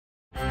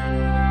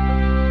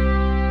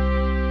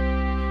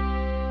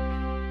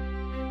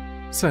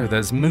So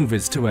there's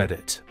movies to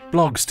edit,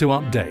 blogs to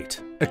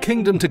update, a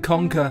kingdom to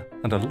conquer,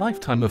 and a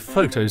lifetime of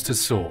photos to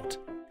sort.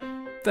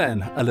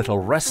 Then a little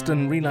rest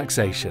and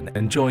relaxation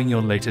enjoying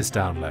your latest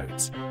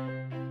downloads.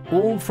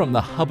 All from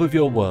the hub of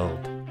your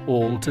world,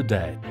 all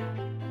today.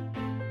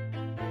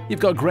 You've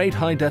got great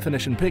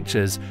high-definition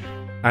pictures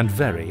and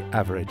very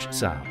average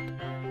sound.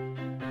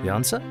 The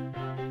answer?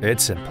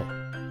 It's simple.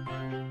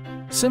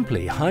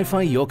 Simply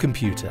hi-fi your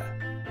computer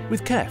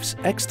with KEF's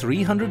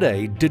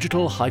X300A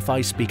digital hi-fi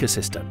speaker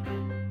system.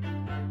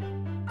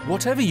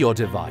 Whatever your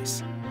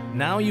device,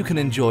 now you can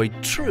enjoy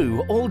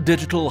true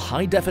all-digital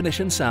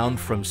high-definition sound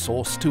from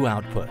source to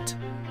output.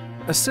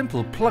 A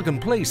simple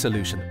plug-and-play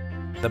solution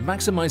that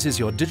maximizes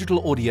your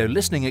digital audio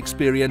listening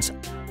experience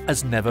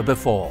as never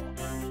before.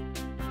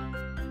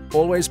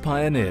 Always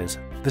pioneers,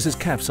 this is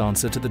KEF's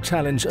answer to the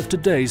challenge of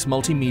today's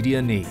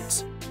multimedia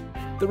needs.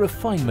 The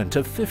refinement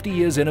of 50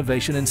 years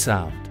innovation in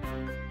sound.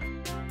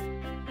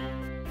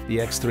 The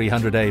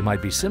X300A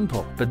might be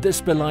simple, but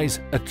this belies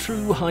a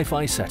true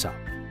hi-fi setup.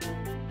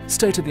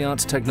 State-of-the-art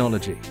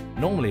technology,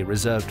 normally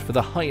reserved for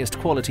the highest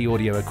quality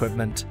audio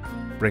equipment,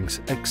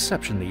 brings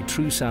exceptionally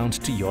true sound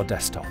to your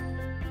desktop.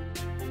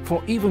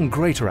 For even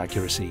greater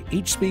accuracy,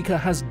 each speaker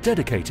has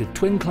dedicated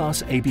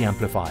twin-class AB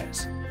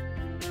amplifiers.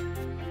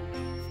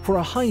 For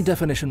a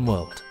high-definition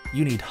world,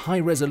 you need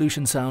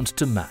high-resolution sound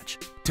to match,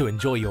 to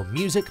enjoy your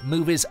music,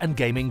 movies and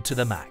gaming to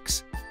the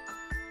max.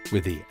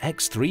 With the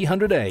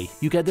X300A,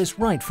 you get this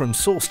right from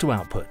source to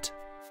output.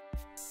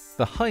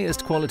 The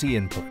highest quality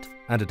input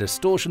and a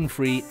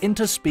distortion-free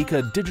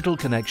inter-speaker digital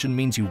connection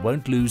means you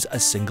won't lose a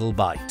single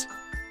byte.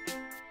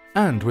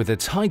 And with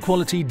its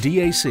high-quality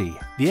DAC,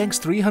 the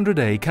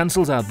X300A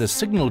cancels out the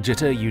signal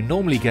jitter you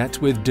normally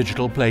get with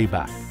digital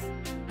playback.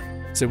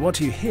 So what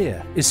you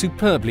hear is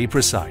superbly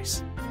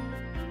precise.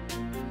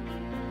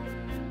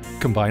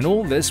 Combine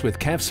all this with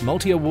KEF's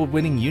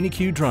multi-award-winning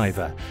UniQ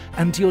driver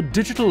and your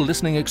digital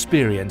listening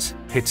experience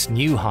hits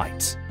new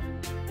heights.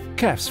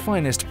 KEF's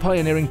finest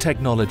pioneering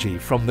technology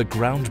from the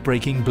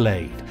groundbreaking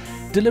blade,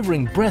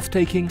 delivering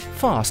breathtaking,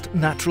 fast,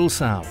 natural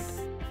sound.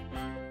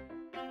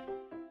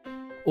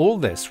 All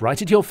this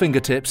right at your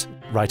fingertips,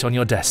 right on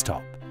your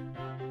desktop.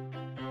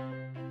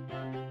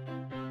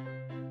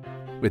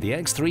 With the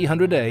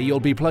X300A, you'll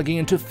be plugging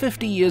into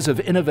 50 years of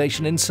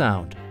innovation in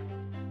sound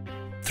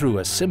through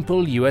a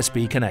simple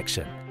USB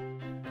connection.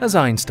 As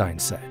Einstein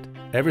said,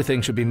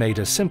 everything should be made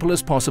as simple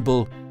as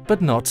possible,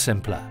 but not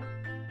simpler.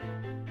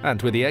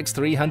 And with the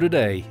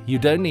X300A, you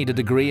don't need a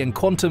degree in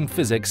quantum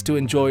physics to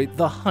enjoy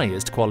the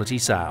highest quality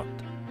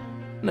sound.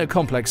 No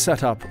complex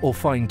setup or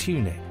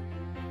fine-tuning.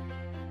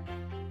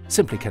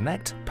 Simply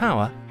connect,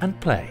 power and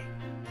play.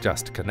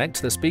 Just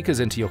connect the speakers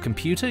into your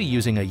computer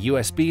using a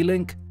USB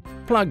link,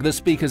 plug the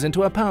speakers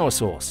into a power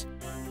source,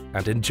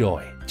 and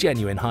enjoy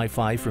genuine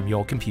hi-fi from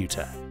your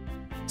computer.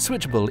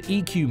 Switchable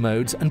EQ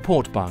modes and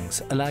port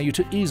bungs allow you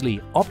to easily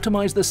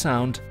optimize the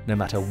sound no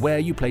matter where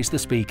you place the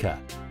speaker,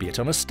 be it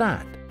on a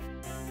stand,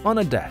 on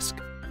a desk,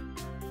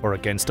 or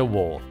against a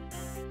wall.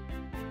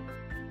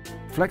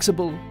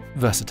 Flexible,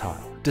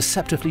 versatile,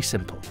 deceptively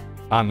simple,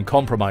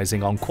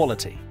 uncompromising on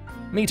quality,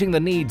 meeting the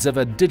needs of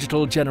a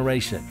digital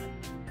generation.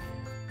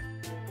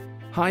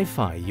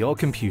 Hi-fi your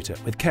computer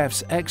with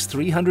KEF's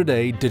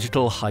X300A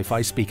digital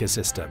hi-fi speaker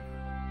system.